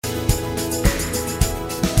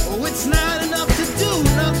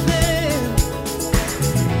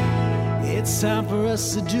It's time for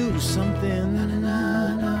us to do something.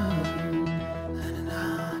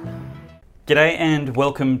 G'day and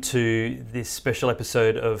welcome to this special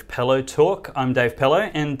episode of Pellowe Talk. I'm Dave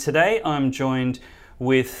Pellowe, and today I'm joined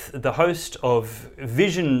with the host of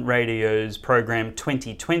Vision Radio's program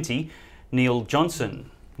 2020, Neil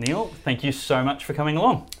Johnson. Neil, thank you so much for coming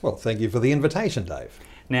along. Well, thank you for the invitation, Dave.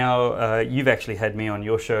 Now, you've actually had me on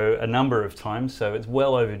your show a number of times, so it's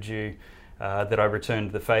well overdue that I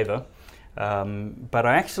returned the favour. But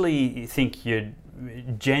I actually think you're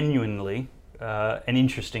genuinely an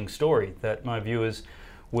interesting story that my viewers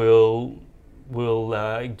will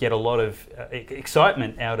get a lot of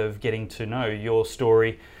excitement out of getting to know. Your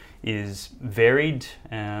story is varied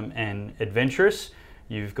and adventurous.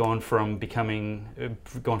 You've gone from being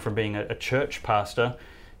a church pastor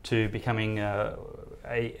to becoming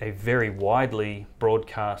a very widely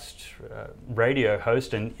broadcast radio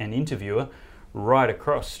host and interviewer right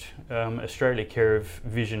across Australia, care of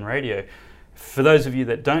Vision Radio. For those of you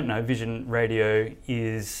that don't know, Vision Radio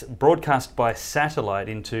is broadcast by satellite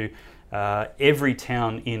into every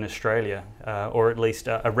town in Australia, or at least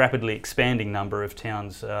a rapidly expanding number of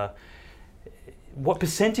towns. What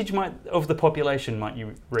percentage of the population might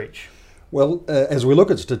you reach? Well, as we look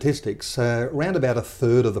at statistics, around about a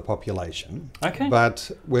third of the population. Okay.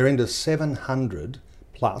 But we're into 700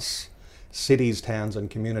 plus cities, towns and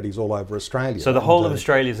communities all over Australia. So the whole of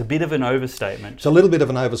Australia is a bit of an overstatement. It's a little bit of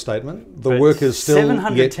an overstatement. The But work is still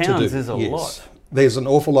 700 yet to do. towns is a Yes. lot. There's an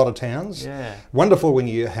awful lot of towns. Yeah. Wonderful when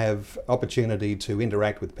you have opportunity to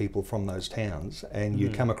interact with people from those towns and you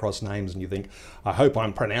come across names and you think, I hope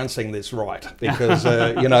I'm pronouncing this right, because,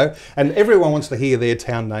 and everyone wants to hear their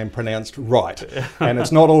town name pronounced right. And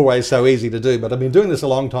it's not always so easy to do, but I've been doing this a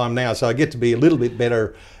long time now, so I get to be a little bit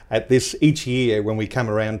better at this each year when we come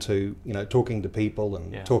around to, talking to people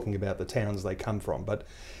and talking about the towns they come from. But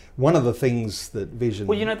one of the things that Vision...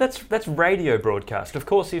 Well, that's radio broadcast. Of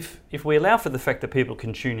course, if we allow for the fact that people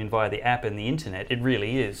can tune in via the app and the internet, it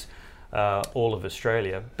really is all of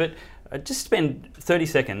Australia. But just spend 30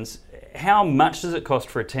 seconds. How much does it cost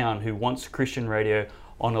for a town who wants Christian radio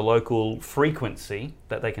on a local frequency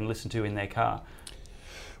that they can listen to in their car?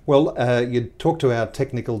 Well, you'd talk to our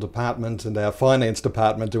technical department and our finance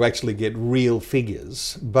department to actually get real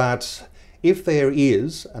figures. But if there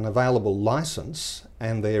is an available licence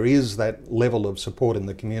and there is that level of support in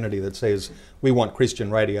the community that says we want Christian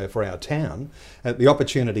radio for our town, the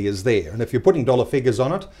opportunity is there. And if you're putting dollar figures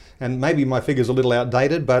on it, and maybe my figure's a little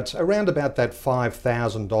outdated, but around about that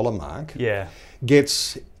 $5,000 mark,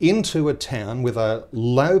 gets into a town with a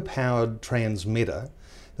low-powered transmitter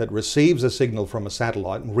that receives a signal from a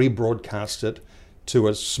satellite and rebroadcasts it to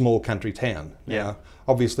a small country town. Yeah. Now,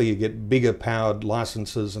 obviously you get bigger powered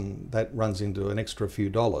licenses and that runs into an extra few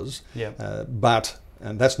dollars. Yeah.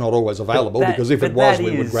 And that's not always available, because if it was,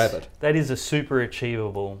 we would grab it. That is a super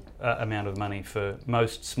achievable amount of money for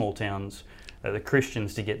most small towns, the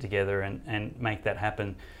Christians, to get together and make that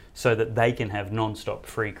happen so that they can have non-stop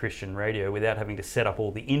free Christian radio without having to set up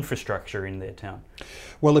all the infrastructure in their town.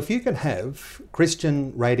 Well, if you can have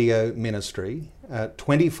Christian radio ministry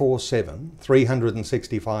 24/7,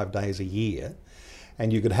 365 days a year,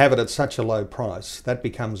 and you could have it at such a low price, that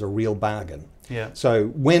becomes a real bargain. Yeah. So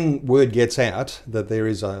when word gets out that there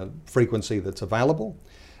is a frequency that's available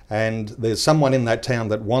and there's someone in that town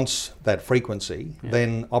that wants that frequency,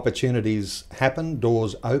 then opportunities happen,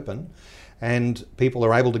 doors open, and people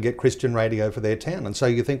are able to get Christian radio for their town. And so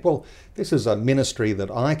you think, well, this is a ministry that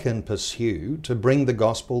I can pursue to bring the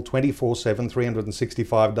gospel 24/7,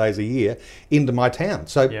 365 days a year into my town.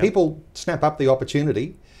 So people snap up the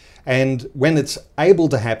opportunity, and when it's able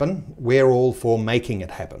to happen, we're all for making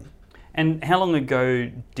it happen. And how long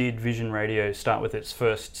ago did Vision Radio start with its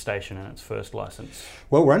first station and its first licence?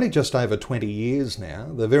 Well, we're only just over 20 years now.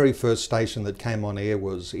 The very first station that came on air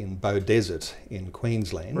was in Beaudesert in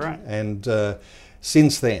Queensland. Right. And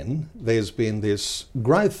since then, there's been this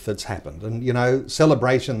growth that's happened. And,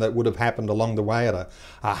 celebration that would have happened along the way at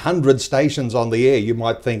 100 stations on the air, you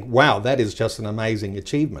might think, wow, that is just an amazing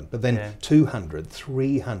achievement. But then 200,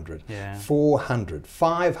 300, 400,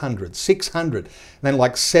 500, 600, and then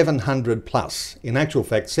like 700 plus. In actual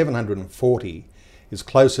fact, 740 is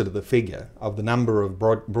closer to the figure of the number of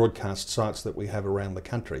broadcast sites that we have around the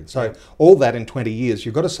country. So all that in 20 years,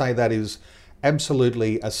 you've got to say that is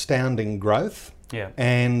absolutely astounding growth. Yeah.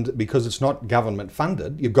 And because it's not government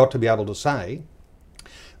funded, you've got to be able to say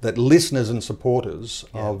that listeners and supporters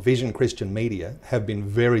of Vision Christian Media have been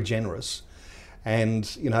very generous.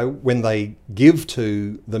 And, you know, when they give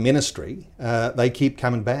to the ministry, they keep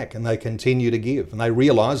coming back and they continue to give. And they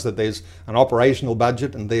realise that there's an operational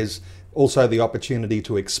budget and there's also the opportunity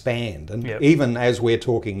to expand. And Yep. even as we're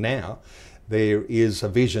talking now, there is a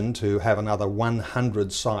vision to have another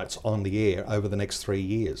 100 sites on the air over the next 3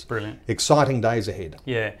 years. Brilliant. Exciting days ahead.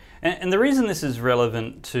 Yeah, and the reason this is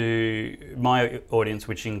relevant to my audience,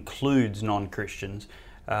 which includes non-Christians,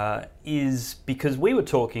 is because we were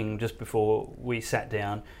talking just before we sat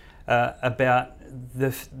down about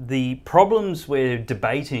the problems we're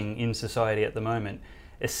debating in society at the moment.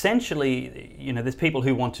 Essentially, there's people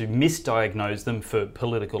who want to misdiagnose them for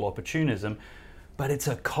political opportunism, but it's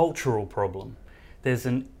a cultural problem. There's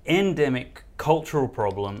an endemic cultural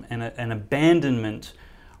problem and an abandonment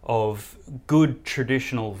of good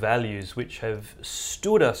traditional values which have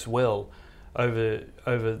stood us well over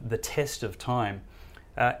the test of time.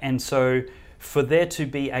 And so for there to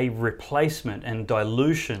be a replacement and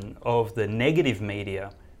dilution of the negative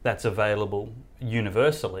media that's available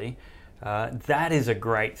universally, that is a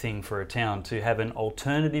great thing for a town, to have an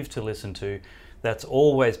alternative to listen to that's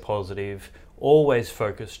always positive, always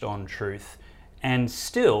focused on truth, and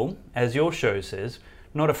still, as your show says,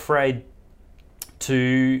 not afraid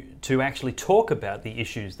to actually talk about the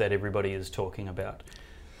issues that everybody is talking about.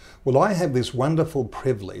 Well, I have this wonderful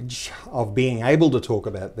privilege of being able to talk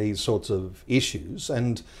about these sorts of issues,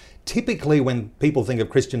 and typically when people think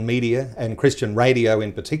of Christian media and Christian radio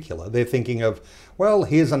in particular, they're thinking of, well,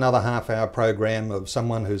 here's another half-hour program of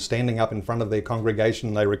someone who's standing up in front of their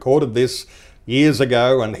congregation. They recorded this years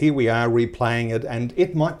ago and here we are replaying it, and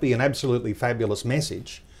it might be an absolutely fabulous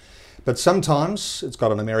message, but sometimes it's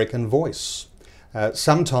got an American voice.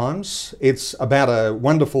 Sometimes it's about a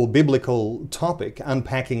wonderful biblical topic,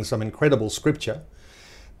 unpacking some incredible scripture,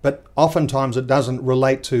 but oftentimes it doesn't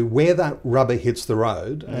relate to where that rubber hits the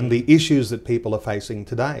road and the issues that people are facing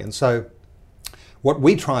today. And so what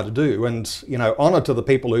we try to do, and honour to the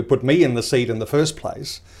people who put me in the seat in the first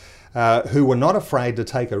place, who were not afraid to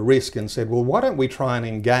take a risk and said, well, why don't we try and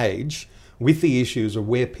engage with the issues of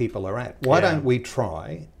where people are at? Why don't we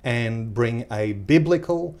try and bring a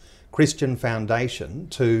biblical Christian foundation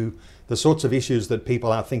to the sorts of issues that people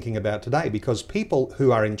are thinking about today? Because people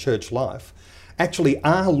who are in church life actually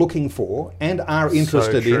are looking for and are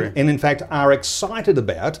interested in, and in fact are excited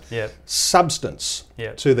about substance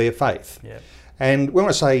to their faith. And when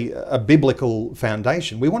I say a biblical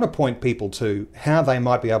foundation, we want to point people to how they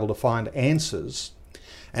might be able to find answers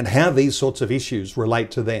and how these sorts of issues relate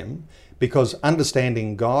to them, because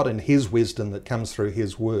understanding God and His wisdom that comes through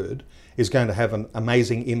His Word is going to have an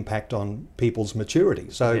amazing impact on people's maturity.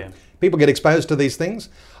 So people get exposed to these things.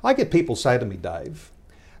 I get people say to me, Dave,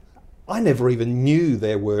 I never even knew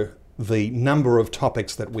there were the number of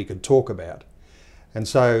topics that we could talk about. And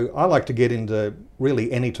so I like to get into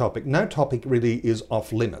really any topic. No topic really is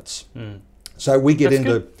off limits. So we get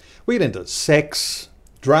into sex,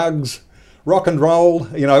 drugs, rock and roll,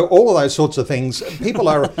 all of those sorts of things. People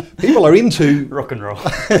are into rock and roll.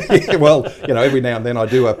 Well, every now and then I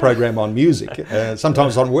do a program on music.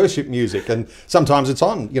 Sometimes on worship music, and sometimes it's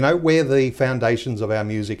on, where the foundations of our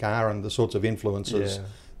music are and the sorts of influences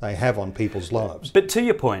they have on people's lives. But to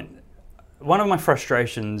your point, one of my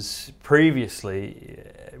frustrations previously,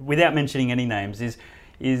 without mentioning any names,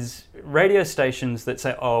 is radio stations that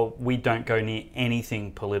say, "Oh, we don't go near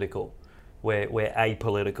anything political. We're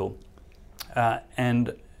apolitical,"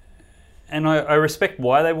 and I respect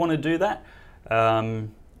why they want to do that,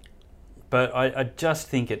 but I just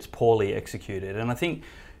think it's poorly executed, and I think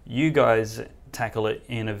you guys tackle it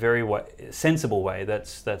in a very sensible way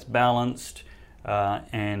that's balanced.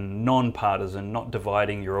 And non-partisan, not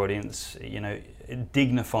dividing your audience,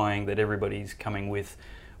 dignifying that everybody's coming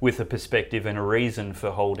with a perspective and a reason for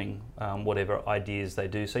holding whatever ideas they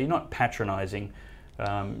do. So you're not patronising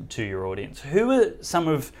to your audience. Who are some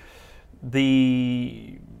of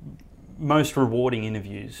the most rewarding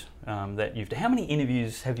interviews that you've done? How many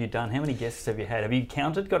interviews have you done? How many guests have you had? Have you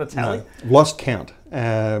counted? Got a tally? No, lost count.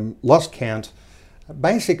 Lost count.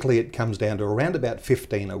 Basically, it comes down to around about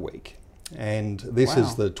 15 a week. And this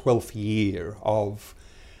is the 12th year of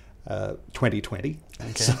 2020.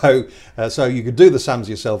 Okay. So you could do the sums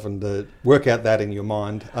yourself and work out that in your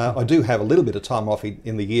mind. I do have a little bit of time off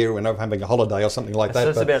in the year when I'm having a holiday or something like that. So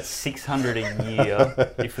that's about 600 a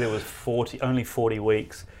year if there was only 40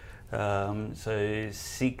 weeks. So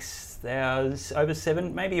 6,000, over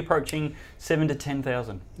 7, maybe approaching 7 to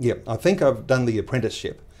 10,000. Yeah, I think I've done the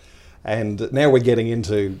apprenticeship. And now we're getting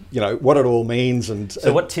into, what it all means. And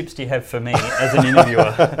so what tips do you have for me as an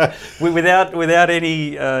interviewer? without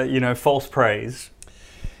any, false praise?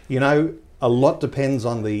 A lot depends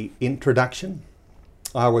on the introduction.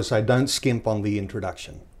 I always say don't skimp on the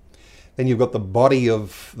introduction. Then you've got the body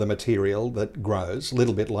of the material that grows, a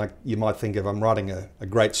little bit like you might think of, I'm writing a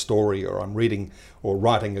great story, or I'm reading or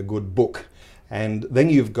writing a good book. And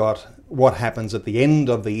then you've got what happens at the end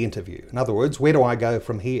of the interview. In other words, where do I go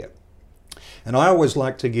from here? And I always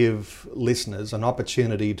like to give listeners an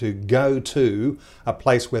opportunity to go to a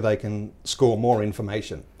place where they can score more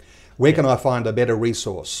information. Where can I find a better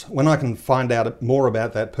resource? When I can find out more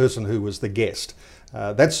about that person who was the guest.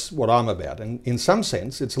 That's what I'm about. And in some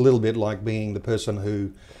sense, it's a little bit like being the person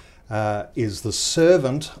who is the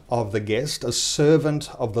servant of the guest, a servant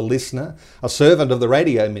of the listener, a servant of the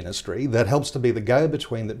radio ministry that helps to be the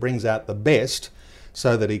go-between that brings out the best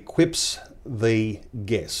so that equips the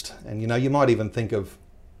guest. And you might even think of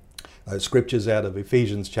those scriptures out of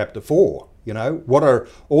Ephesians chapter 4. What are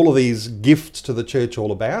all of these gifts to the church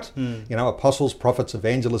all about? Apostles, prophets,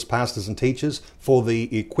 evangelists, pastors and teachers for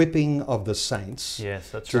the equipping of the saints. Yes,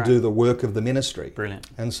 that's to right. do the work of the ministry. Brilliant.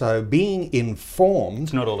 And so being informed...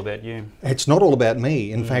 It's not all about you. It's not all about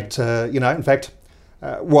me. In fact,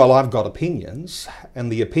 while I've got opinions,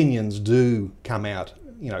 and the opinions do come out,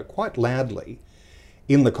 quite loudly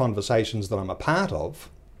in the conversations that I'm a part of,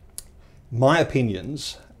 my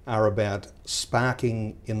opinions are about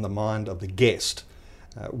sparking in the mind of the guest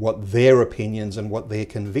what their opinions and what their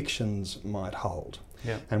convictions might hold.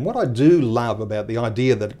 Yeah. And what I do love about the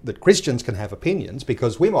idea that Christians can have opinions,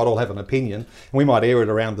 because we might all have an opinion and we might air it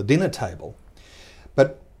around the dinner table,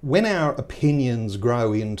 but when our opinions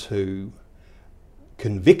grow into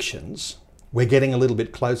convictions, we're getting a little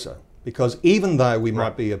bit closer. Because even though we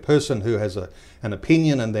might be a person who has an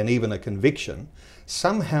opinion and then even a conviction,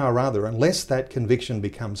 somehow or other, unless that conviction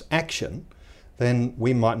becomes action, then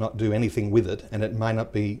we might not do anything with it, and it may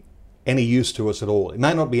not be any use to us at all. It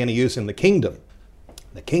may not be any use in the kingdom.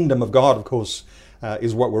 The kingdom of God, of course,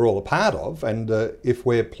 is what we're all a part of, and if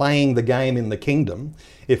we're playing the game in the kingdom,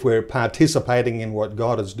 if we're participating in what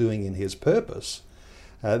God is doing in His purpose,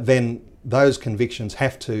 then those convictions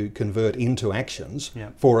have to convert into actions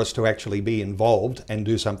for us to actually be involved and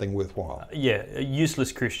do something worthwhile.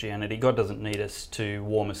 Useless Christianity. God doesn't need us to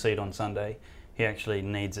warm a seat on Sunday. He actually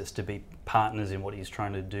needs us to be partners in what He's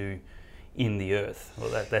trying to do in the earth.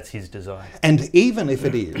 Well, that's His desire. And even if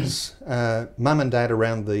it is mum and dad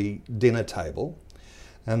around the dinner table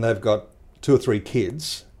and they've got 2 or 3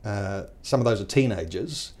 kids, some of those are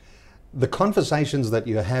teenagers, the conversations that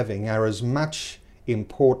you're having are as much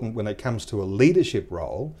important when it comes to a leadership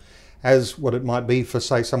role as what it might be for,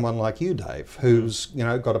 say, someone like you, Dave, who's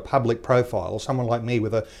got a public profile, or someone like me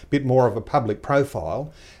with a bit more of a public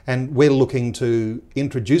profile, and we're looking to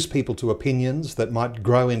introduce people to opinions that might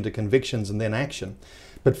grow into convictions and then action.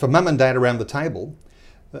 But for mum and dad around the table,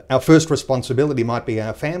 our first responsibility might be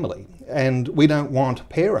our family, and we don't want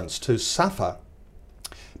parents to suffer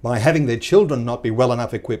by having their children not be well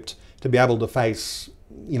enough equipped to be able to face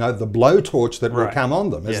the blowtorch that will come on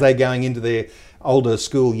them as they're going into their older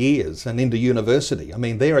school years and into university. I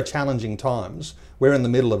mean, there are challenging times. We're in the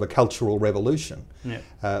middle of a cultural revolution.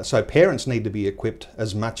 So parents need to be equipped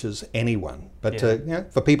as much as anyone. But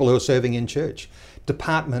for people who are serving in church,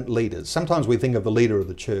 department leaders. Sometimes we think of the leader of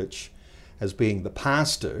the church as being the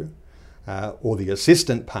pastor or the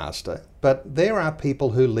assistant pastor, but there are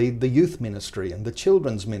people who lead the youth ministry and the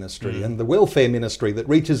children's ministry and the welfare ministry that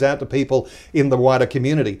reaches out to people in the wider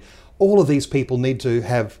community. All of these people need to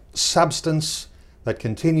have substance that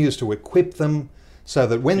continues to equip them so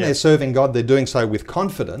that when they're serving God, they're doing so with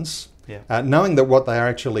confidence, knowing that what they are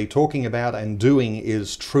actually talking about and doing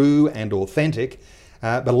is true and authentic.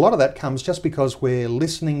 But a lot of that comes just because we're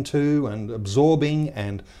listening to and absorbing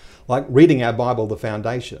and, like reading our Bible, the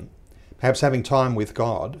foundation, perhaps having time with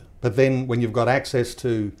God, but then when you've got access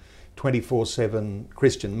to 24/7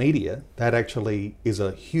 Christian media, that actually is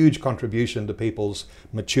a huge contribution to people's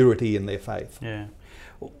maturity in their faith. Yeah.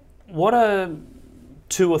 What are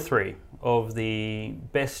 2 or 3 of the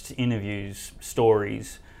best interviews,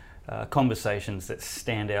 stories, conversations that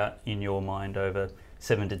stand out in your mind over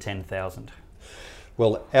 7 to 10,000?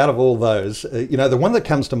 Well, out of all those, the one that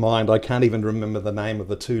comes to mind, I can't even remember the name of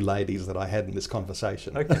the 2 ladies that I had in this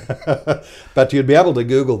conversation. Okay. But you'd be able to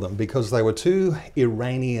Google them because they were 2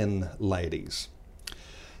 Iranian ladies.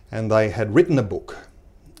 And they had written a book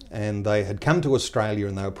and they had come to Australia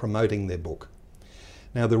and they were promoting their book.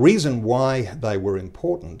 Now, the reason why they were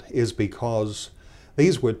important is because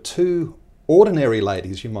these were 2 ordinary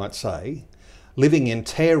ladies, you might say, living in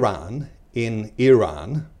Tehran in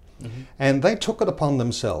Iran. And they took it upon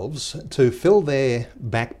themselves to fill their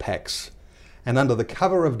backpacks and under the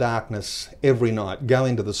cover of darkness every night go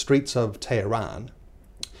into the streets of Tehran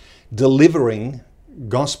delivering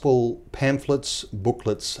gospel pamphlets,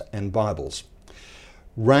 booklets and Bibles.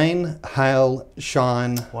 Rain, hail,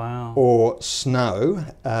 shine, Wow. or snow,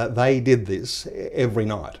 they did this every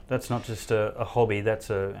night. That's not just a hobby, that's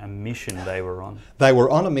a mission they were on. They were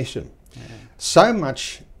on a mission. Yeah. So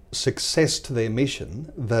much success to their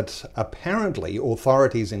mission that apparently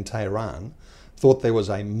authorities in Tehran thought there was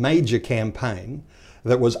a major campaign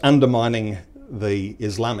that was undermining the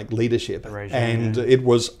Islamic leadership, regime, and yeah. it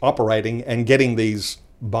was operating and getting these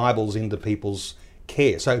Bibles into people's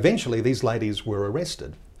care. So eventually these ladies were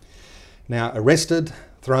arrested. Now arrested,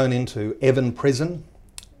 thrown into Evin prison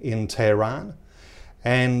in Tehran,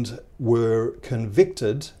 and were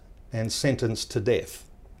convicted and sentenced to death.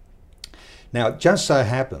 Now, it just so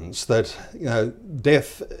happens that, you know,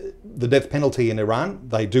 the death penalty in Iran,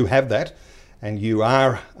 they do have that, and you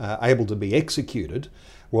are able to be executed.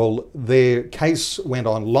 Well, their case went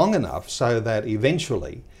on long enough so that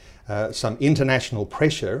eventually some international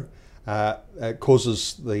pressure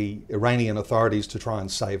causes the Iranian authorities to try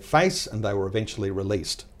and save face, and they were eventually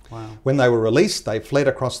released. Wow. When they were released, they fled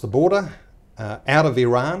across the border out of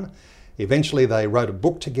Iran. Eventually they wrote a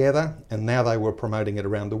book together, and now they were promoting it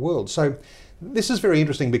around the world. So this is very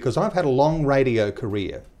interesting because I've had a long radio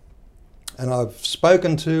career, and I've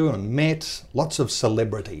spoken to and met lots of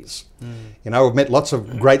celebrities. You know, I've met lots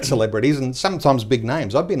of great celebrities and sometimes big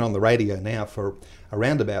names. I've been on the radio now for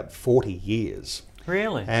around about 40 years.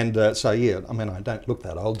 Really? And so, yeah, I mean, I don't look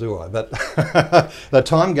that old, do I? But the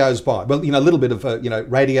time goes by. Well, you know, a little bit of, you know,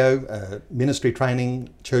 radio, ministry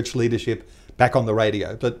training, church leadership, back on the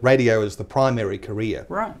radio. But radio is the primary career.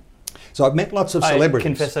 Right. So I've met lots of celebrities. I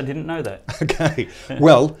confess I didn't know that. Okay.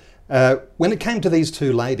 Well, when it came to these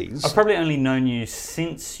two ladies... I've probably only known you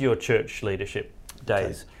since your church leadership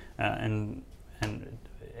days. Okay. And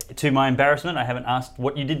to my embarrassment, I haven't asked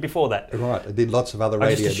what you did before that. Right, I did lots of other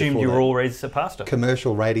radio. I just assumed you were always a pastor.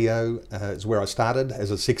 Commercial radio is where I started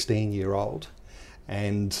as a 16-year-old,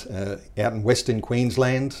 and out in Western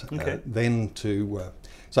Queensland, Okay. then to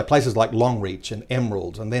so places like Longreach and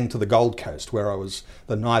Emerald, and then to the Gold Coast, where I was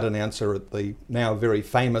the night announcer at the now very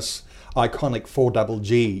famous, iconic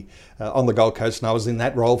 4GG on the Gold Coast, and I was in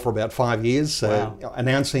that role for about 5 years, Wow.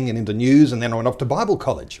 announcing and into news, and then I went off to Bible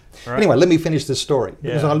college. Right. Anyway, let me finish this story,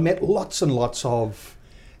 because Yeah. I met lots and lots of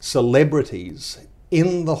celebrities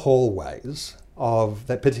in the hallways of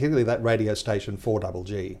that, particularly that radio station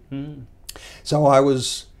 4GG. Mm. So I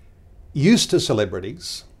was used to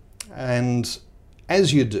celebrities, and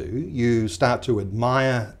as you do, you start to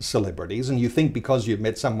admire celebrities, and you think because you've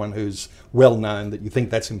met someone who's well known that you think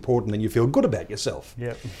that's important and you feel good about yourself.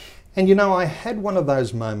 Yep. And you know, I had one of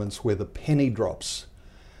those moments where the penny drops.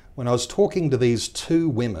 When I was talking to these two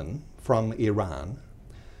women from Iran,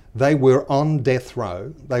 they were on death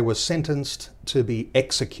row. They were sentenced to be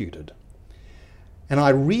executed. And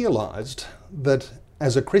I realised that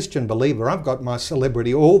as a Christian believer, I've got my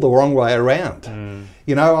celebrity all the wrong way around. Mm.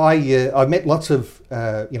 You know, I met lots of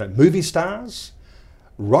you know, movie stars,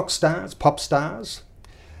 rock stars, pop stars,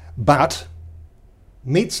 but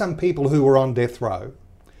meet some people who were on death row,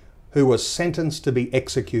 who were sentenced to be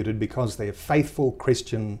executed because they're faithful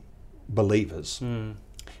Christian believers. Mm.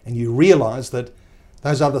 And you realise that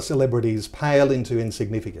those other celebrities pale into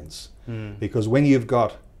insignificance, because when you've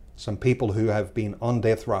got some people who have been on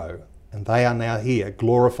death row, and they are now here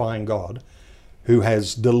glorifying God, who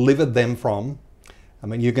has delivered them from, I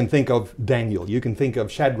mean, you can think of Daniel, you can think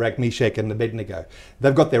of Shadrach, Meshach and Abednego.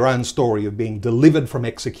 They've got their own story of being delivered from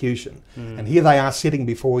execution. And here they are sitting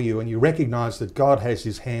before you, and you recognise that God has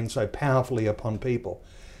his hand so powerfully upon people.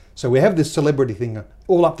 So we have this celebrity thing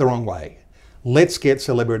all up the wrong way. Let's get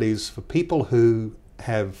celebrities for people who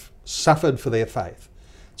have suffered for their faith.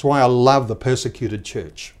 That's why I love the persecuted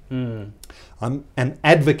church. Mm. I'm an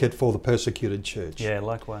advocate for the persecuted church. Yeah,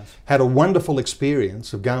 likewise. Had a wonderful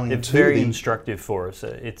experience of going It's to very the... instructive for us.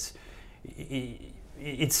 It's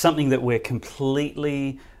something that we're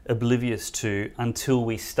completely oblivious to until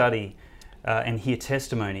we study and hear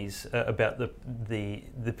testimonies about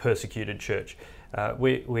the persecuted church.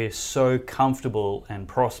 We're so comfortable and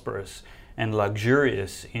prosperous and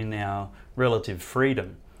luxurious in our relative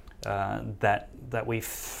freedom that we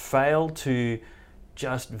fail to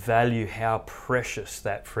just value how precious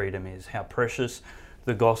that freedom is, how precious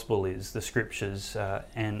the gospel is, the scriptures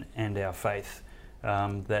and our faith,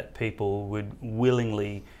 that people would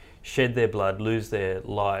willingly shed their blood, lose their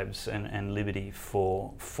lives and liberty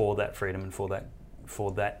for that freedom and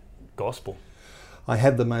for that gospel. I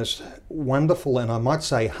had the most wonderful and I might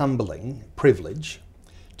say humbling privilege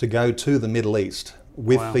to go to the Middle East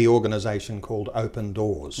with Wow. the organisation called Open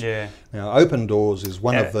Doors. Yeah. Now, Open Doors is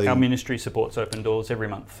one of Our the ministry supports Open Doors every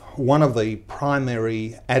month.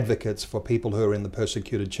 primary advocates for people who are in the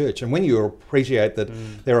persecuted church. And when you appreciate that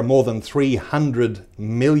there are more than 300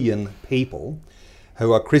 million people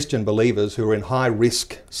who are Christian believers who are in high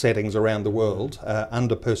risk settings around the world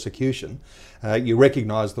under persecution, you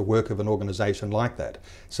recognise the work of an organisation like that.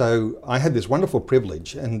 So I had this wonderful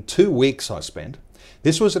privilege, and 2 weeks I spent.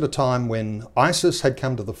 This was at a time when ISIS had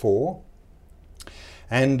come to the fore,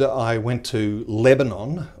 and I went to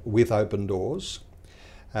Lebanon with Open Doors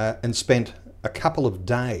and spent a couple of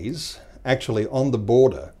days actually on the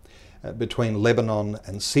border between Lebanon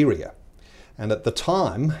and Syria. And at the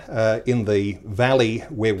time, in the valley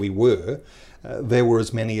where we were, there were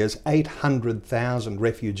as many as 800,000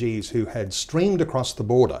 refugees who had streamed across the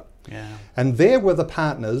border. Yeah. And there were the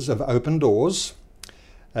partners of Open Doors,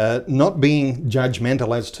 not being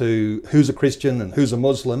judgmental as to who's a Christian and who's a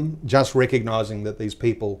Muslim, just recognising that these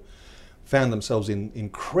people found themselves in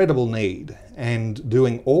incredible need and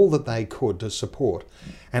doing all that they could to support.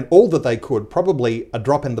 And all that they could, probably a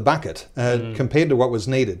drop in the bucket compared to what was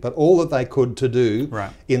needed, but all that they could to do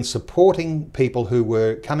Right. in supporting people who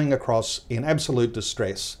were coming across in absolute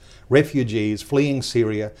distress, refugees fleeing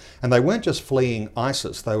Syria. And they weren't just fleeing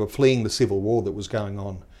ISIS, they were fleeing the civil war that was going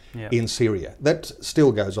on Yep. in Syria. That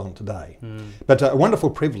still goes on today. But a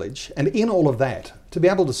wonderful privilege. And in all of that, to be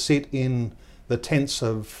able to sit in the tents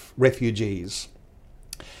of refugees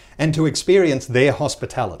and to experience their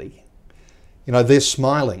hospitality. You know, they're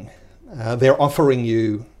smiling. They're offering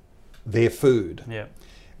you their food. Yeah.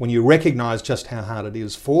 When you recognise just how hard it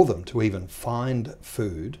is for them to even find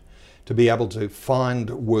food, to be able to find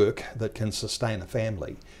work that can sustain a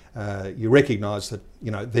family, you recognise that,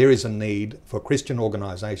 you know, there is a need for Christian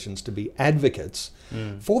organisations to be advocates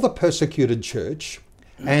for the persecuted church,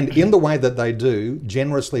 and in the way that they do,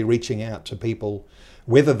 generously reaching out to people,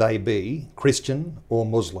 whether they be Christian or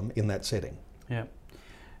Muslim, in that setting. Yeah.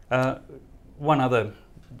 One other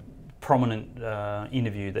prominent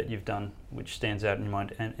interview that you've done, which stands out in your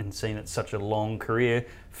mind, and seeing it's such a long career,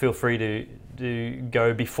 feel free to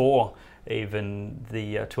go before even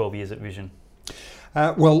the 12 years at Vision.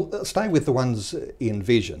 Well, stay with the ones in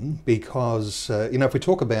Vision, because, you know, if we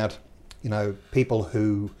talk about, you know, people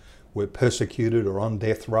who were persecuted or on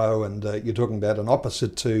death row, and you're talking about an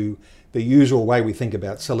opposite to the usual way we think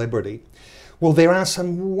about celebrity, well, there are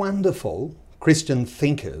some wonderful Christian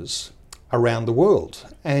thinkers around the world.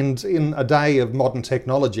 And in a day of modern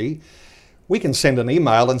technology, we can send an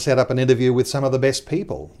email and set up an interview with some of the best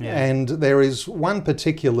people. Yeah. And there is one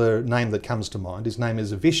particular name that comes to mind. His name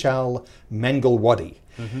is Vishal Mangalwadi.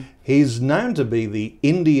 He's known to be the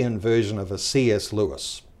Indian version of a C.S.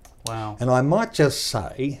 Lewis. Wow. And I might just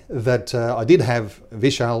say that I did have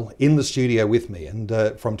Vishal in the studio with me, and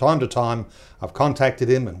from time to time I've contacted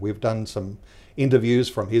him and we've done some interviews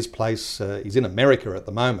from his place. He's in America at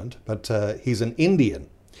the moment, but he's an Indian.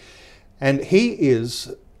 And he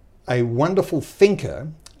is a wonderful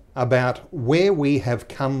thinker about where we have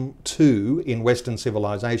come to in Western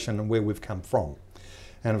civilization and where we've come from.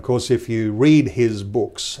 And of course, if you read his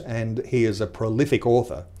books, and he is a prolific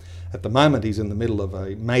author, at the moment he's in the middle of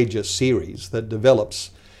a major series that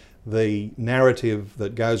develops the narrative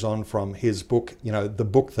that goes on from his book, you know, The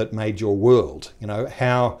Book That Made Your World, you know,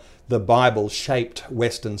 how the Bible shaped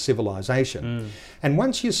Western civilization. And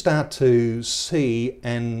once you start to see,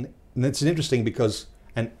 and it's interesting because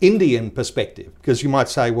an Indian perspective, because you might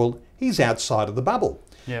say, well, he's outside of the bubble.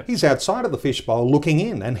 Yep. He's outside of the fishbowl looking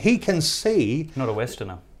in, and he can see... Not a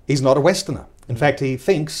Westerner. He's not a Westerner. In fact, he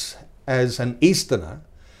thinks as an Easterner,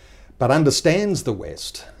 but understands the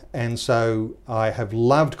West. And so I have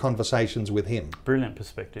loved conversations with him. Brilliant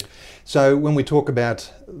perspective. So when we talk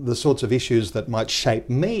about the sorts of issues that might shape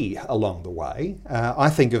me along the way, I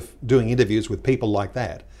think of doing interviews with people like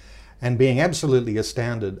that and being absolutely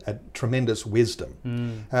astounded at tremendous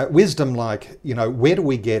wisdom. Wisdom like, you know, where do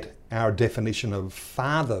we get our definition of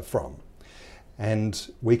father from?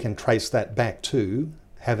 And we can trace that back to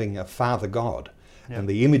having a father God. Yep. And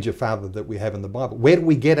the image of father that we have in the Bible. Where do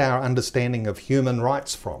we get our understanding of human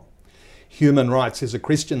rights from? Human rights is a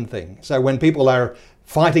Christian thing. So when people are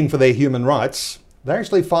fighting for their human rights, they're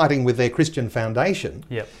actually fighting with their Christian foundation,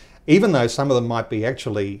 Yep. even though some of them might be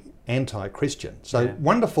actually anti-Christian. So Yeah.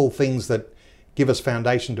 wonderful things that give us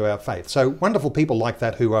foundation to our faith. So wonderful people like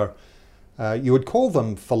that who are, you would call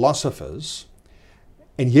them philosophers.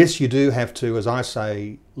 And yes, you do have to, as I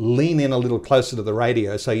say, lean in a little closer to the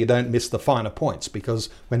radio so you don't miss the finer points, because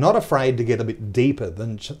we're not afraid to get a bit deeper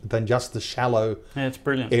than just the shallow Yeah, it's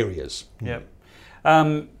brilliant. areas. Yep.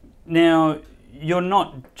 Now, you're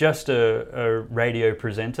not just a radio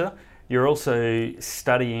presenter. You're also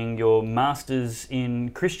studying your Masters in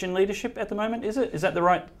Christian Leadership at the moment, is it? Is that the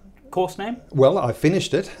right course name? Well, I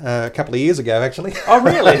finished it a couple of years ago, actually. Oh,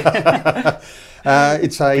 really?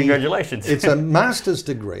 Congratulations. It's a master's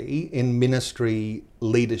degree in ministry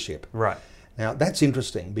leadership. Right. Now, that's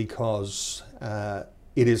interesting because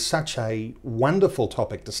it is such a wonderful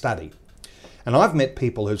topic to study. And I've met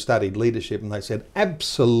people who've studied leadership and they said,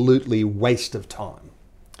 absolutely waste of time.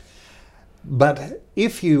 But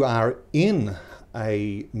if you are in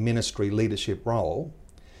a ministry leadership role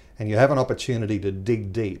and you have an opportunity to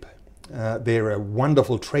dig deep, there are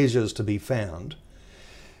wonderful treasures to be found.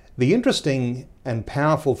 The interesting and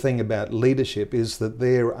powerful thing about leadership is that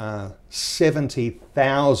there are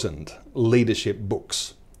 70,000 leadership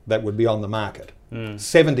books that would be on the market.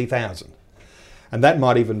 70,000. And that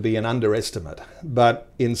might even be an underestimate.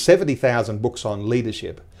 But in 70,000 books on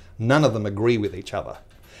leadership, none of them agree with each other.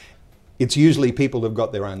 It's usually people who've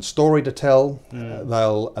got their own story to tell.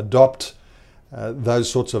 They'll adopt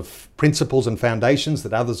those sorts of principles and foundations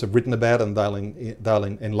that others have written about, and they'll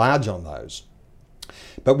enlarge on those.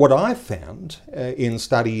 But what I found in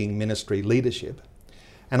studying ministry leadership,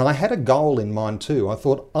 and I had a goal in mind too, I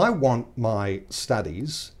thought I want my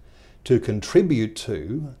studies to contribute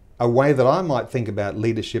to a way that I might think about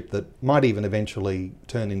leadership that might even eventually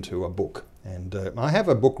turn into a book. And I have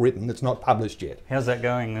a book written, it's not published yet. How's that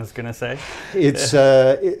going, I was going to say? It's,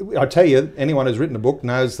 I tell you, anyone who's written a book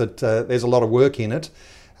knows that there's a lot of work in it.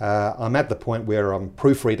 I'm at the point where I'm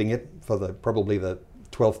proofreading it for probably the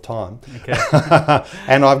 12th time. Okay.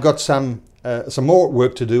 And I've got some more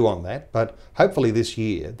work to do on that, but hopefully this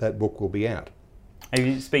year that book will be out. Are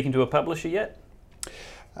you speaking to a publisher yet?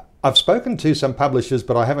 I've spoken to some publishers,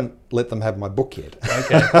 but I haven't let them have my book yet.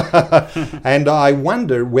 Okay. And I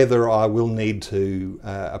wonder whether I will need to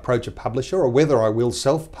approach a publisher or whether I will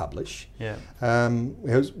self-publish. Yeah.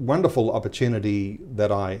 It was a wonderful opportunity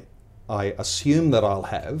that I assume that I'll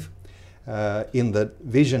have in that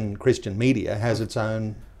Vision Christian Media has its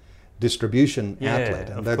own distribution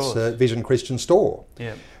outlet, and that's Vision Christian Store.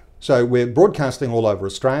 Yeah. So we're broadcasting all over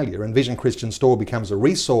Australia, and Vision Christian Store becomes a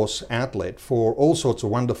resource outlet for all sorts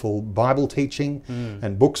of wonderful Bible teaching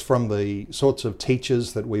and books from the sorts of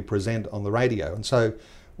teachers that we present on the radio. And so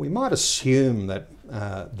we might assume that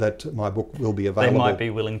that my book will be available. They might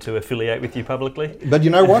be willing to affiliate with you publicly. But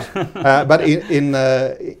you know what? But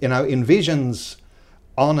in Vision's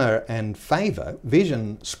honour and favour,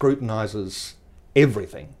 Vision scrutinises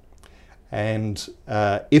everything, and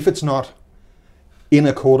if it's not in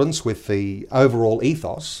accordance with the overall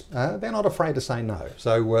ethos, they're not afraid to say no.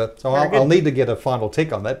 So I'll need to get a final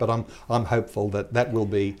tick on that, but I'm hopeful that will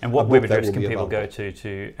be. And what web address can people go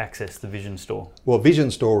to access the Vision Store? Well, Vision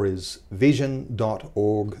Store is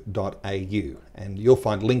vision.org.au, and you'll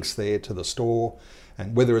find links there to the store.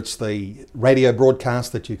 And whether it's the radio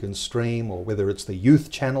broadcast that you can stream, or whether it's the youth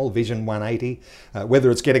channel, Vision 180, whether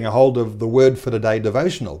it's getting a hold of the Word for Today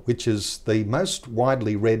devotional, which is the most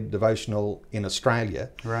widely read devotional in Australia.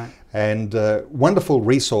 Right. And wonderful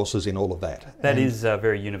resources in all of that. That is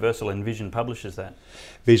very universal, and Vision publishes that.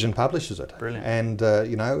 Vision publishes it. Brilliant. And,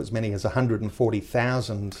 as many as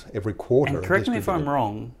 140,000 every quarter. And correct me if I'm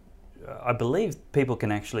wrong, I believe people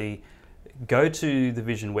can actually go to the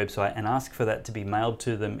Vision website and ask for that to be mailed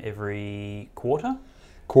to them every quarter?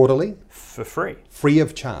 Quarterly. For free. Free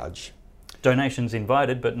of charge. Donations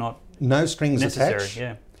invited, but not no strings necessary. Attached.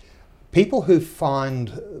 Yeah. People who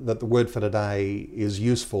find that the Word for Today is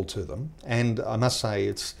useful to them, and I must say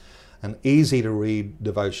it's an easy to read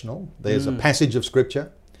devotional. There's a passage of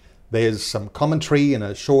scripture. There's some commentary in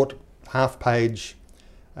a short half-page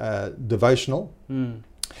devotional.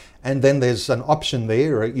 And then there's an option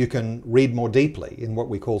there, you can read more deeply in what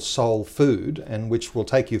we call soul food, and which will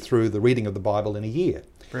take you through the reading of the Bible in a year.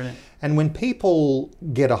 Brilliant. And when people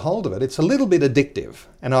get a hold of it, it's a little bit addictive.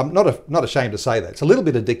 And I'm not ashamed to say that. It's a little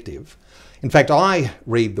bit addictive. In fact, I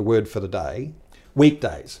read the Word for the Day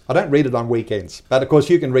weekdays. I don't read it on weekends, but of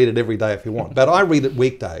course you can read it every day if you want. But I read it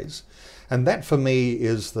weekdays. And that for me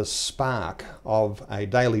is the spark of a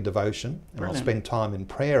daily devotion. And I'll spend time in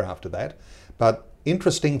prayer after that. But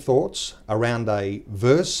interesting thoughts around a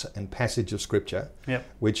verse and passage of scripture,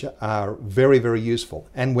 which are very, very useful.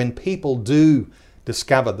 And when people do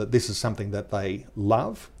discover that this is something that they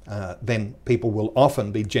love, then people will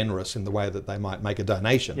often be generous in the way that they might make a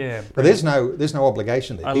donation. Yeah, but there's no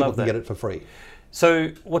obligation there. People can get it for free.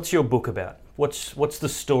 So what's your book about? What's the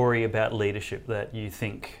story about leadership that you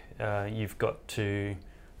think you've got to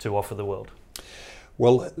offer the world?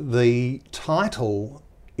 Well, the title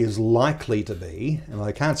is likely to be, and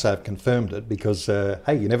I can't say I've confirmed it because,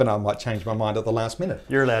 hey, you never know, I might change my mind at the last minute.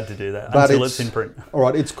 You're allowed to do that But until it's in print. All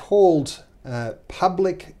right, it's called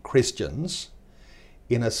Public Christians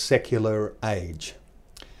in a Secular Age.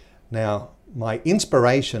 Now, my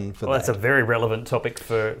inspiration for Well, that... that's a very relevant topic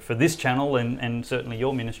for this channel and certainly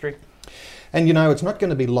your ministry. And you know, it's not going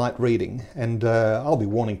to be light reading, and I'll be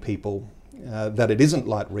warning people that it isn't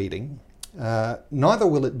light reading. Neither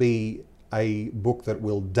will it be a book that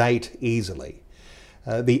will date easily.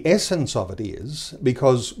 The essence of it is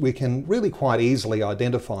because we can really quite easily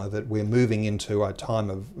identify that we're moving into a time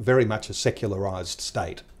of very much a secularized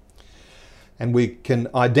state. And we can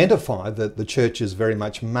identify that the church is very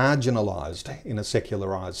much marginalized in a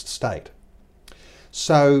secularized state.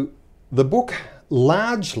 So the book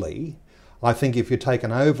largely, I think if you take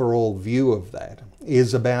an overall view of that,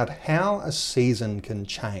 is about how a season can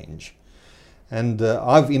change. And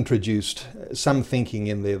I've introduced some thinking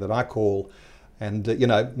in there that I call, and you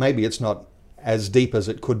know, maybe it's not as deep as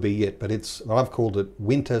it could be yet, but I've called it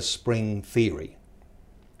winter-spring theory.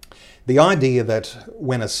 The idea that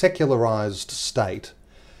when a secularized state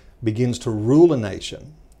begins to rule a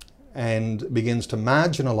nation and begins to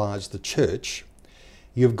marginalize the church,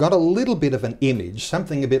 you've got a little bit of an image,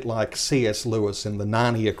 something a bit like C.S. Lewis in the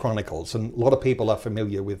Narnia Chronicles, and a lot of people are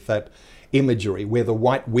familiar with that imagery where the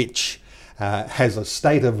White Witch has a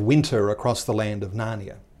state of winter across the land of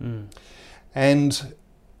Narnia. Mm. And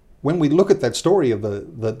when we look at that story of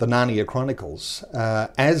the Narnia Chronicles,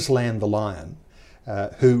 Aslan the lion,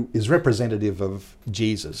 who is representative of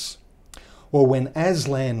Jesus, or when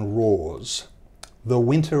Aslan roars, the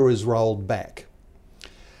winter is rolled back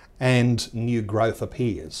and new growth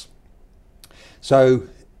appears. So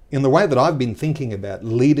in the way that I've been thinking about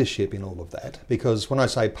leadership in all of that, because when I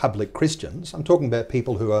say public Christians, I'm talking about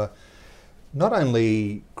people who are not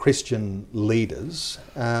only Christian leaders,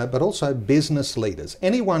 but also business leaders.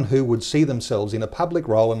 Anyone who would see themselves in a public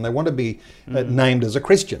role and they want to be named as a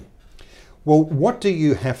Christian. Well, what do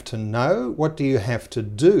you have to know? What do you have to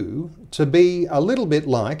do to be a little bit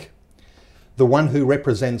like the one who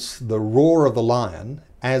represents the roar of the lion,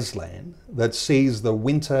 Aslan, that sees the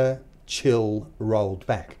winter chill rolled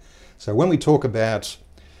back? So when we talk about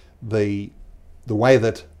the way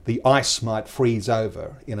that the ice might freeze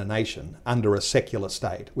over in a nation under a secular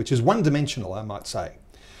state, which is one-dimensional, I might say.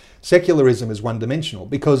 Secularism is one-dimensional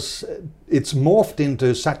because it's morphed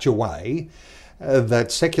into such a way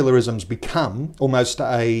that secularism's become almost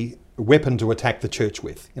a weapon to attack the church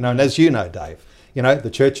with. You know, and as you know, Dave, you know, the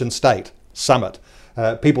church and state summit.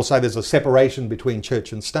 People say there's a separation between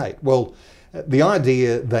church and state. Well, the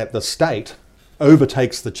idea that the state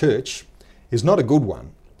overtakes the church is not a good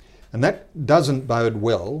one. And that doesn't bode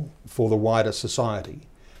well for the wider society.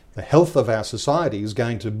 The health of our society is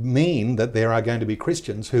going to mean that there are going to be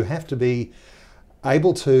Christians who have to be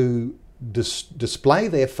able to display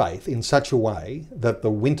their faith in such a way that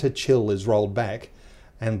the winter chill is rolled back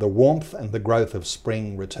and the warmth and the growth of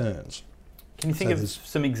spring returns. Can you think of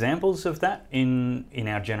some examples of that in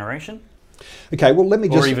our generation? Okay, well, let me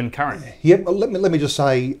just... Or even current. Yeah, well, let me just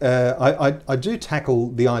say, I do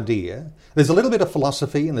tackle the idea. There's a little bit of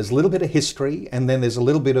philosophy and there's a little bit of history and then there's a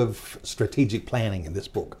little bit of strategic planning in this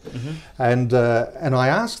book. Mm-hmm. And I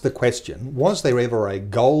asked the question, was there ever a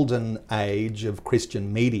golden age of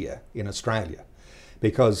Christian media in Australia?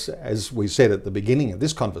 Because as we said at the beginning of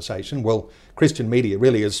this conversation, well, Christian media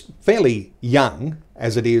really is fairly young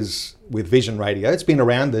as it is with Vision Radio. It's been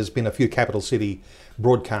around, there's been a few capital city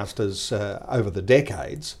broadcasters over the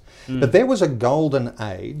decades. But there was a golden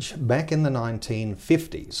age back in the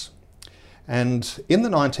 1950s. And in the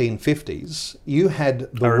 1950s, you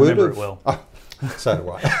had the word of... I remember it well. Oh, so do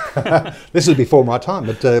I. This is before my time,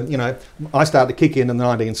 but you know, I started to kick in the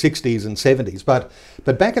 1960s and 70s. But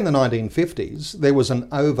back in the 1950s, there was an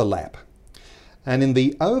overlap. And in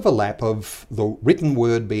the overlap of the written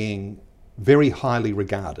word being very highly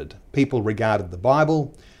regarded, people regarded the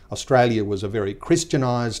Bible. Australia was a very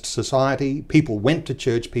Christianized society. People went to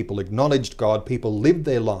church, people acknowledged God, people lived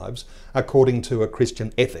their lives according to a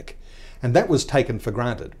Christian ethic. And that was taken for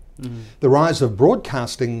granted. Mm. The rise of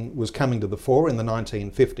broadcasting was coming to the fore in the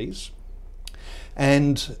 1950s.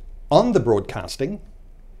 And on the broadcasting,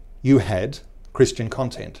 you had Christian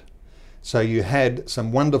content. So you had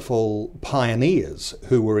some wonderful pioneers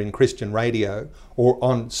who were in Christian radio or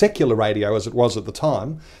on secular radio as it was at the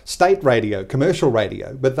time, state radio, commercial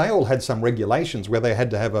radio, but they all had some regulations where they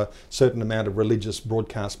had to have a certain amount of religious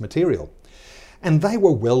broadcast material. And they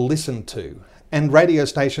were well listened to. and radio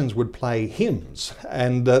stations would play hymns,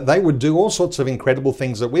 and they would do all sorts of incredible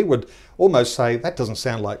things that we would almost say, that doesn't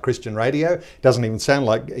sound like Christian radio, doesn't even sound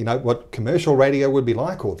like, you know, what commercial radio would be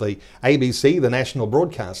like, or the ABC, the national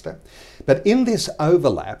broadcaster. But in this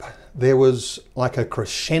overlap, there was like a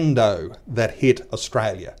crescendo that hit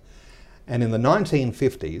Australia. And in the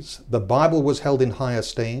 1950s, the Bible was held in high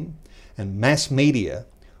esteem, and mass media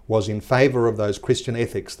was in favour of those Christian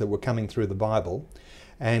ethics that were coming through the Bible.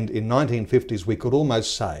 And in 1950s, we could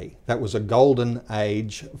almost say that was a golden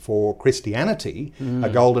age for Christianity, a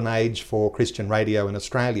golden age for Christian radio in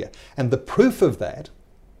Australia. And the proof of that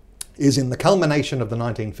is in the culmination of the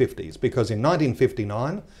 1950s, because in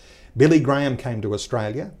 1959, Billy Graham came to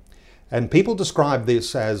Australia, and people describe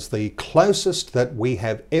this as the closest that we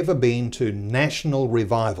have ever been to national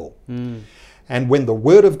revival. And when the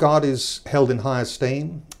Word of God is held in high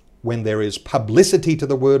esteem, when there is publicity to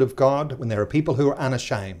the Word of God, when there are people who are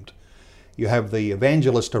unashamed, you have the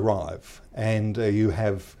evangelist arrive, and you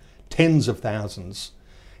have tens of thousands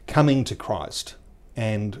coming to Christ,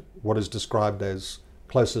 and what is described as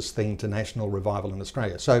closest thing to national revival in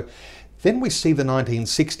Australia. So then we see the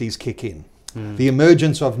 1960s kick in, the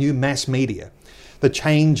emergence of new mass media, the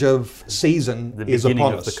change of season is upon us. The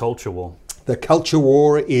beginning of the culture war. The culture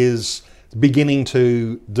war is beginning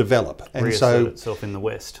to develop, and reassert itself in the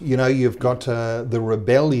West. You know, you've got the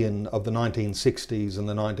rebellion of the 1960s and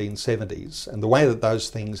the 1970s, and the way that those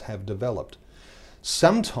things have developed.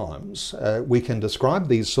 Sometimes we can describe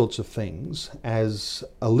these sorts of things as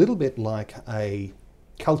a little bit like a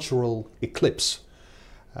cultural eclipse.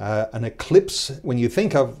 An eclipse, when you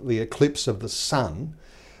think of the eclipse of the sun,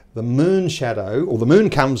 the moon shadow, or the moon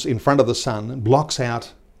comes in front of the sun and blocks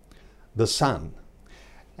out the sun.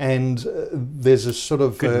 And there's a sort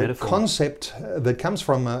of concept that comes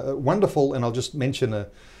from a wonderful, and I'll just mention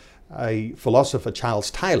a philosopher, Charles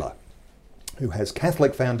Taylor, who has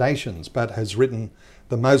Catholic foundations but has written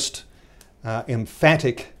the most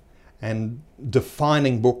emphatic and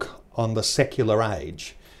defining book on the secular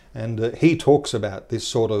age. And he talks about this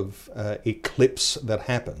sort of eclipse that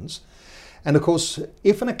happens. And of course,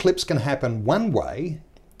 if an eclipse can happen one way,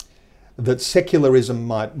 that secularism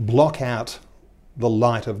might block out the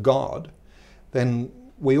light of God, then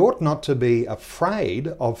we ought not to be afraid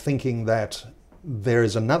of thinking that there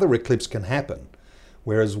is another eclipse can happen,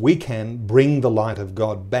 whereas we can bring the light of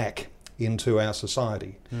God back into our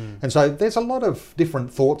society. And so there's a lot of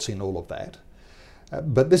different thoughts in all of that.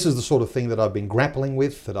 But this is the sort of thing that I've been grappling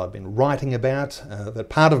with, that I've been writing about, that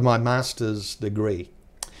part of my master's degree.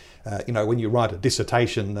 You know, when you write a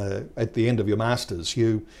dissertation at the end of your master's,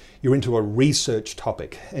 you're into a research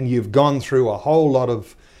topic, and you've gone through a whole lot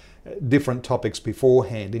of different topics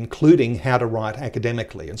beforehand, including how to write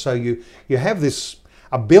academically. And so you have this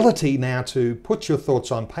ability now to put your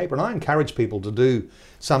thoughts on paper. And I encourage people to do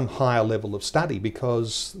some higher level of study,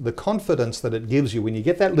 because the confidence that it gives you when you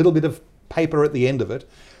get that little bit of paper at the end of it,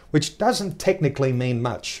 which doesn't technically mean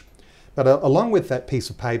much, but along with that piece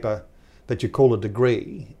of paper that you call a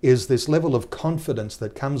degree, is this level of confidence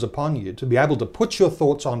that comes upon you to be able to put your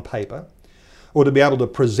thoughts on paper, or to be able to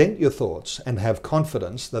present your thoughts and have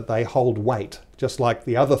confidence that they hold weight, just like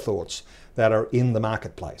the other thoughts that are in the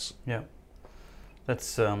marketplace. Yeah,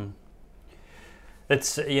 that's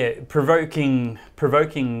provoking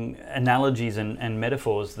analogies and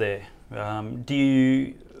metaphors there. Do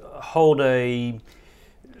you hold a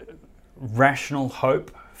rational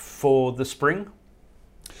hope for the spring?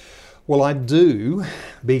 Well, I do,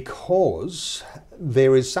 because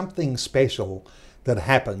there is something special that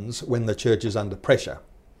happens when the church is under pressure.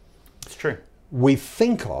 It's true. We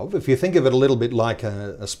think of, if you think of it a little bit like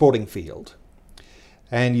a sporting field,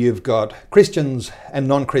 and you've got Christians and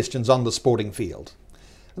non-Christians on the sporting field.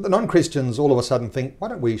 And the non-Christians all of a sudden think, why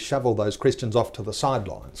don't we shovel those Christians off to the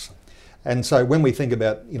sidelines? And so when we think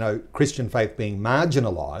about, you know, Christian faith being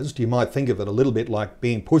marginalised, you might think of it a little bit like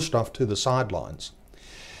being pushed off to the sidelines.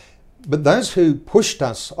 But those who pushed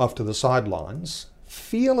us off to the sidelines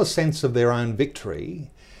feel a sense of their own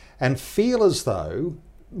victory and feel as though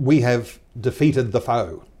we have defeated the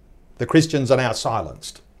foe. The Christians are now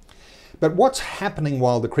silenced. But what's happening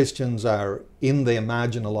while the Christians are in their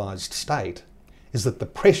marginalised state is that the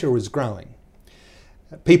pressure is growing.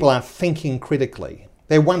 People are thinking critically.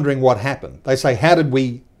 They're wondering what happened. They say, how did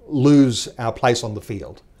we lose our place on the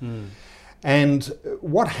field? And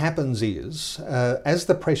what happens is, as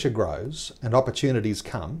the pressure grows and opportunities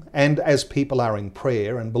come, and as people are in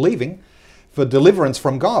prayer and believing for deliverance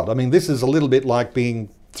from God. I mean, this is a little bit like being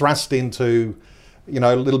thrust into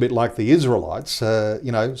a little bit like the Israelites,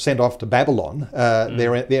 sent off to Babylon.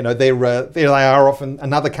 There they are off in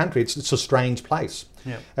another country. It's a strange place.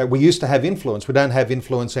 Yeah. We used to have influence. We don't have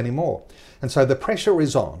influence anymore. And so the pressure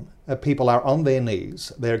is on. People are on their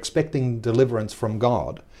knees. They're expecting deliverance from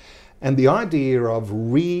God. And the idea of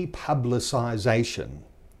republicisation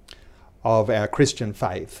of our Christian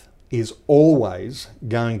faith is always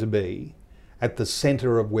going to be at the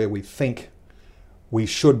centre of where we think we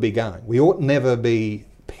should be going. We ought never be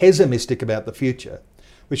pessimistic about the future.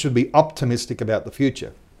 We should be optimistic about the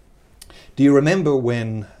future. Do you remember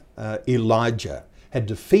when Elijah had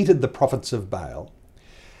defeated the prophets of Baal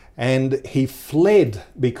and he fled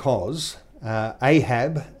because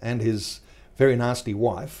Ahab and his very nasty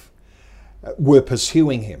wife were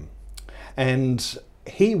pursuing him? And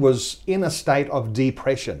he was in a state of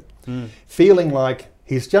depression, feeling like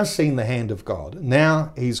he's just seen the hand of God.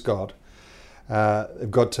 Now he's got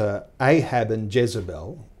Ahab and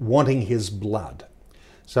Jezebel wanting his blood.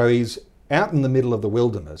 So he's out in the middle of the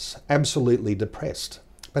wilderness, absolutely depressed.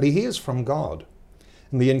 But he hears from God.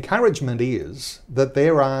 And the encouragement is that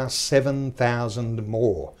there are 7,000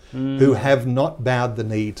 more who have not bowed the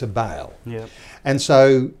knee to Baal. Yep. And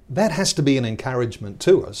so that has to be an encouragement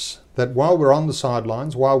to us, that while we're on the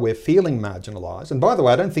sidelines, while we're feeling marginalised, and by the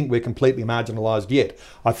way, I don't think we're completely marginalised yet.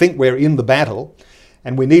 I think we're in the battle,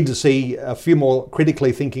 and we need to see a few more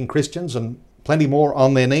critically thinking Christians and plenty more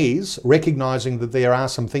on their knees, recognising that there are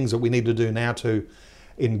some things that we need to do now to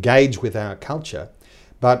engage with our culture.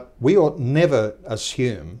 But we ought never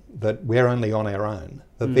assume that we're only on our own,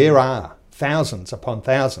 that there are thousands upon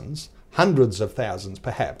thousands, hundreds of thousands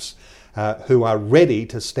perhaps, who are ready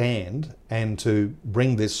to stand and to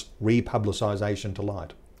bring this republicisation to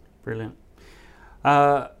light. Brilliant.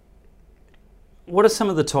 What are some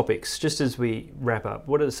of the topics, just as we wrap up,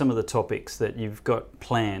 what are some of the topics that you've got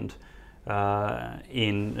planned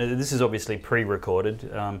this is obviously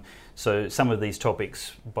pre-recorded, so some of these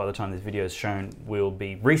topics, by the time this video is shown, will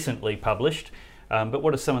be recently published, but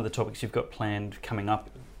what are some of the topics you've got planned coming up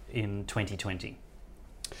in 2020?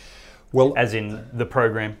 Well, as in the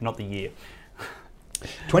program, not the year.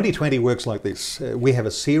 2020 works like this. We have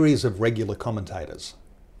a series of regular commentators.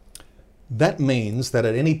 That means that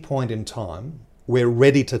at any point in time, we're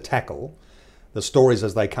ready to tackle the stories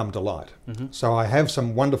as they come to light. So I have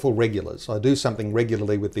some wonderful regulars. I do something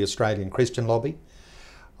regularly with the Australian Christian Lobby.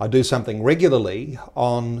 I do something regularly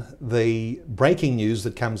on the breaking news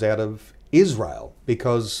that comes out of Israel,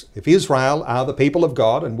 because if Israel are the people of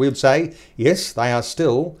God, and we'd say, yes, they are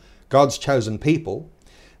still God's chosen people,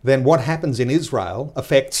 then what happens in Israel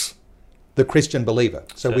affects the Christian believer.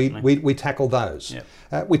 So we tackle those.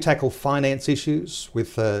 Yep. We tackle finance issues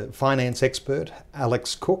with finance expert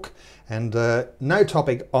Alex Cook, and no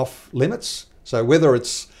topic off limits. So whether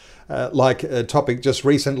it's like a topic just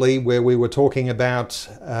recently where we were talking about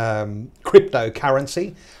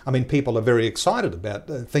cryptocurrency. I mean, people are very excited about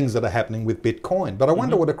things that are happening with Bitcoin, but I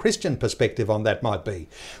wonder what a Christian perspective on that might be.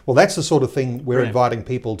 Well, that's the sort of thing we're inviting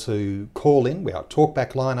people to call in. We have our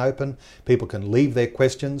talkback line open. People can leave their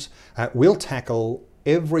questions. We'll tackle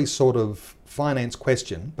every sort of finance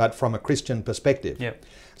question, but from a Christian perspective. Yep.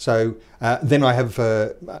 So then I have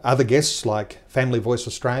other guests like Family Voice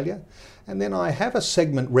Australia. And then I have a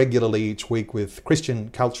segment regularly each week with Christian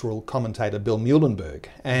cultural commentator Bill Muhlenberg.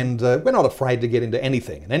 And we're not afraid to get into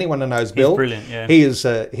anything. And anyone who knows Bill, brilliant, yeah. he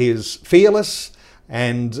is fearless.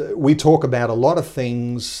 And we talk about a lot of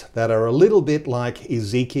things that are a little bit like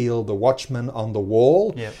Ezekiel, the watchman on the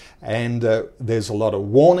wall. Yep. And there's a lot of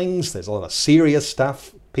warnings. There's a lot of serious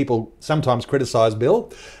stuff. People sometimes criticise Bill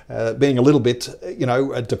being a little bit,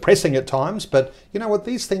 depressing at times. But you know what?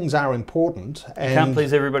 These things are important. And can't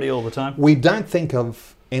please everybody all the time. We don't think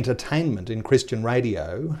of entertainment in Christian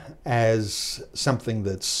radio as something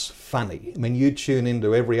that's funny. I mean, you tune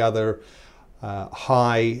into every other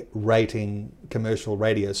high-rating commercial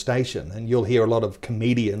radio station, and you'll hear a lot of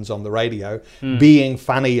comedians on the radio being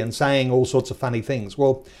funny and saying all sorts of funny things.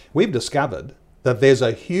 Well, we've discovered that there's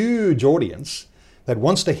a huge audience that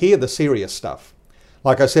wants to hear the serious stuff.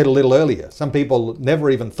 Like I said a little earlier, some people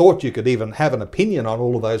never even thought you could even have an opinion on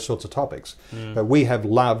all of those sorts of topics. But we have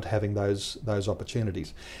loved having those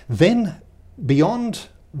opportunities. Then, beyond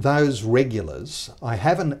those regulars, I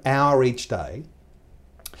have an hour each day,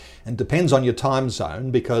 and depends on your time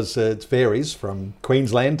zone because it varies from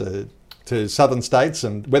Queensland to southern states,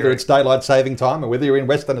 and whether it's daylight saving time or whether you're in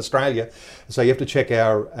Western Australia. So you have to check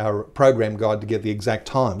our program guide to get the exact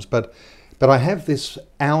times. But I have this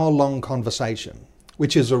hour-long conversation,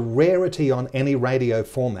 which is a rarity on any radio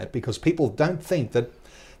format because people don't think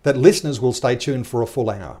that listeners will stay tuned for a full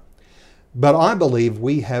hour. But I believe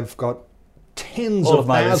we have got tens All of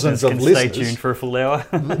my thousands listeners of can listeners. stay tuned for a full hour.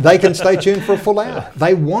 They can stay tuned for a full hour.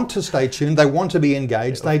 They want to stay tuned. They want to be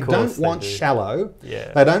engaged. They don't want shallow.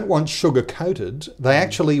 Yeah. They don't want sugar-coated. They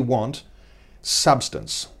actually want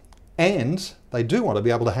substance. And they do want to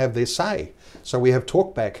be able to have their say. So we have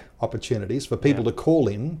talkback opportunities for people to call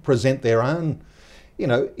in, present their own,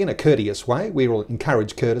 in a courteous way. We will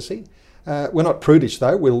encourage courtesy. We're not prudish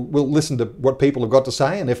though. We'll listen to what people have got to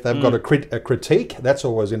say, and if they've got a critique, that's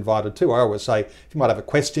always invited too. I always say, if you might have a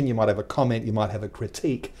question, you might have a comment, you might have a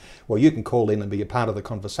critique, well, you can call in and be a part of the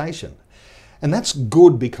conversation. And that's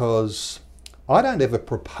good because I don't ever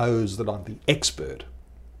propose that I'm the expert,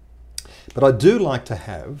 but I do like to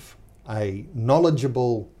have a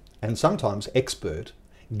knowledgeable and sometimes expert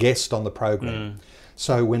guest on the program.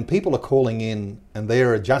 So when people are calling in and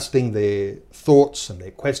they're adjusting their thoughts and their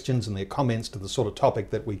questions and their comments to the sort of topic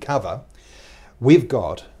that we cover, we've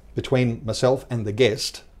got, between myself and the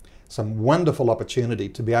guest, some wonderful opportunity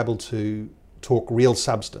to be able to talk real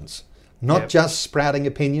substance, not just sprouting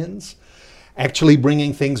opinions, actually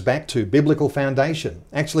bringing things back to biblical foundation,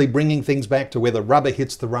 actually bringing things back to where the rubber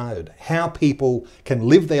hits the road, how people can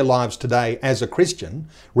live their lives today as a Christian,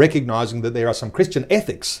 recognizing that there are some Christian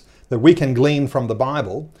ethics that we can glean from the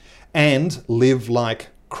Bible and live like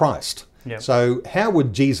Christ. Yep. So how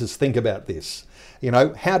would Jesus think about this?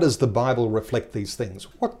 How does the Bible reflect these things?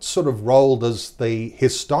 What sort of role does the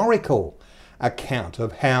historical account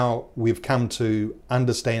of how we've come to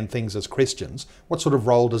understand things as Christians, what sort of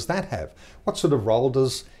role does that have? What sort of role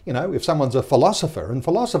does, if someone's a philosopher, and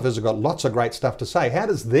philosophers have got lots of great stuff to say, how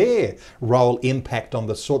does their role impact on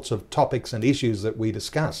the sorts of topics and issues that we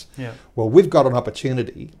discuss? Yeah. Well, we've got an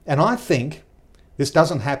opportunity, and I think this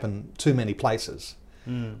doesn't happen too many places,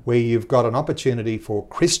 where you've got an opportunity for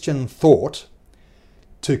Christian thought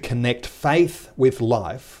to connect faith with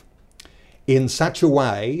life in such a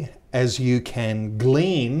way as you can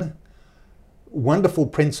glean wonderful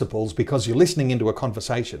principles because you're listening into a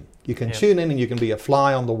conversation. You can tune in and you can be a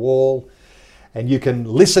fly on the wall and you can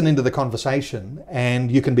listen into the conversation and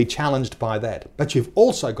you can be challenged by that. But you've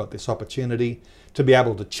also got this opportunity to be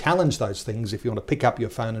able to challenge those things if you want to pick up your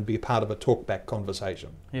phone and be a part of a talkback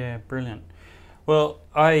conversation. Yeah, brilliant. Well,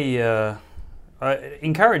 I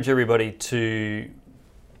encourage everybody to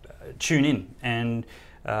tune in and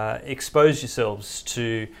expose yourselves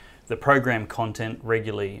to the program content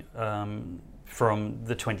regularly from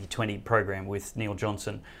the 2020 program with Neil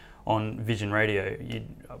Johnson on Vision Radio. You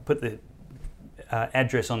put the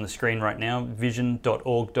address on the screen right now,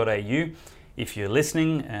 vision.org.au. If you're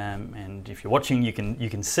listening and if you're watching, you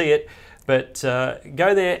can see it. But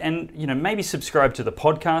go there and maybe subscribe to the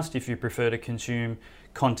podcast if you prefer to consume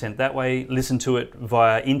content that way. Listen to it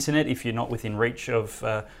via internet if you're not within reach of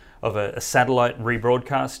a satellite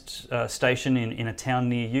rebroadcast station in a town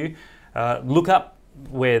near you. Look up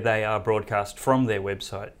where they are broadcast from their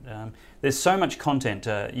website. There's so much content.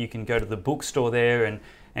 You can go to the bookstore there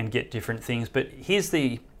and get different things. But here's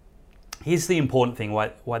the important thing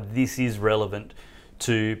why this is relevant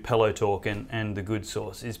to Pellowe Talk and the Good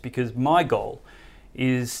Source is because my goal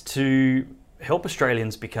is to help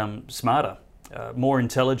Australians become smarter, more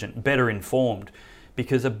intelligent, better informed,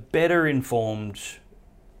 because a better informed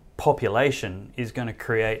population is going to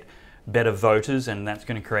create better voters, and that's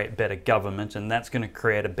going to create better government, and that's going to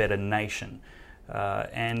create a better nation.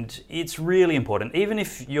 And it's really important, even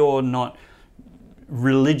if you're not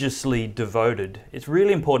religiously devoted, it's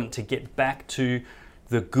really important to get back to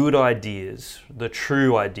the good ideas, the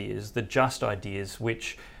true ideas, the just ideas,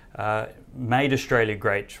 which made Australia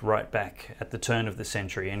great right back at the turn of the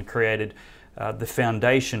century and created the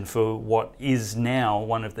foundation for what is now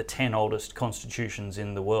one of the 10 oldest constitutions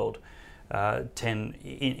in the world, 10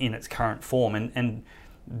 in its current form. And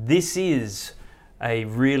this is a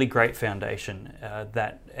really great foundation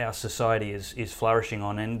that our society is flourishing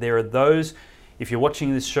on. And there are those, if you're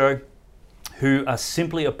watching this show, who are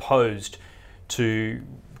simply opposed to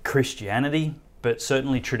Christianity, but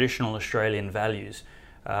certainly traditional Australian values,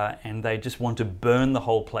 and they just want to burn the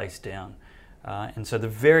whole place down. And so the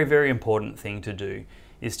very, very important thing to do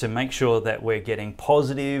is to make sure that we're getting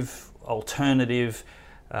positive, alternative,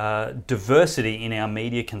 diversity in our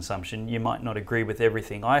media consumption. You might not agree with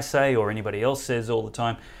everything I say or anybody else says all the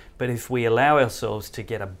time, but if we allow ourselves to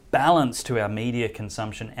get a balance to our media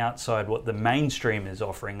consumption outside what the mainstream is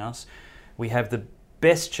offering us, we have the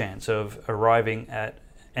best chance of arriving at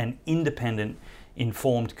an independent,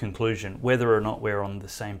 informed conclusion, whether or not we're on the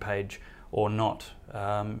same page or not.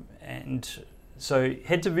 And so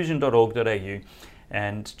head to vision.org.au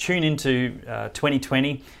and tune into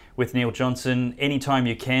 2020 with Neil Johnson anytime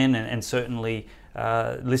you can, and certainly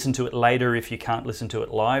listen to it later if you can't listen to it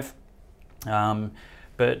live.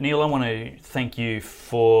 But Neil, I want to thank you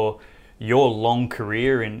for your long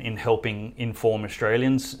career in helping inform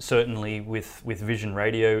Australians, certainly with Vision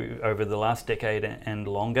Radio over the last decade and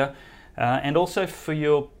longer, and also for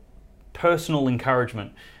your personal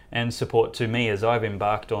encouragement and support to me as I've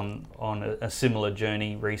embarked on a similar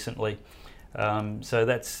journey recently. So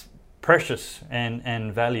that's precious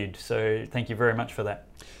and valued. So thank you very much for that.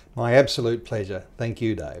 My absolute pleasure. Thank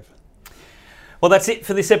you, Dave. Well, that's it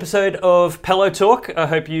for this episode of Pellowe Talk. I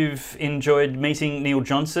hope you've enjoyed meeting Neil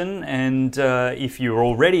Johnson, and if you're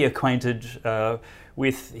already acquainted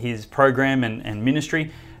with his program and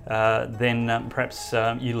ministry, then perhaps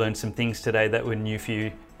you learned some things today that were new for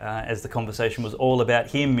you, as the conversation was all about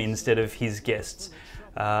him instead of his guests.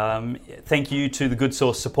 Thank you to the Good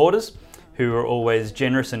Source supporters who are always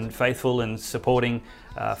generous and faithful in supporting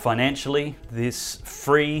financially this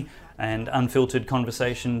free and unfiltered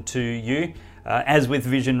conversation to you. As with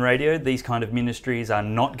Vision Radio, these kind of ministries are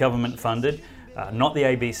not government funded, not the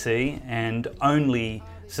ABC, and only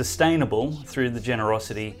sustainable through the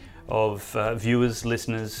generosity of viewers,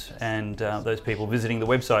 listeners, and those people visiting the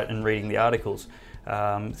website and reading the articles.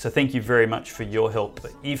 So thank you very much for your help.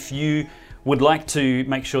 If you would like to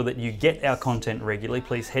make sure that you get our content regularly,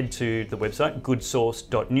 please head to the website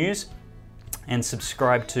goodsource.news and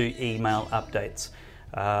subscribe to email updates.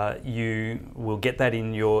 You will get that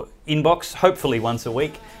in your inbox, hopefully once a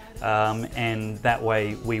week, and that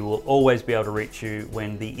way we will always be able to reach you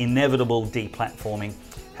when the inevitable deplatforming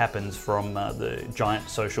happens from the giant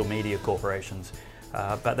social media corporations.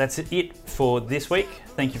 But that's it for this week.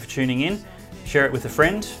 Thank you for tuning in. Share it with a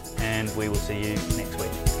friend, and we will see you next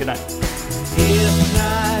week. Good night. If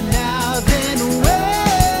not now, then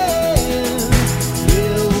when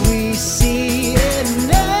will we see an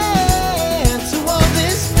end to all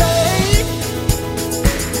this pain?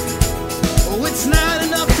 Oh, it's not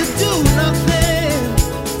enough to do nothing.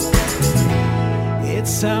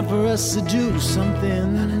 It's time for us to do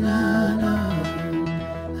something.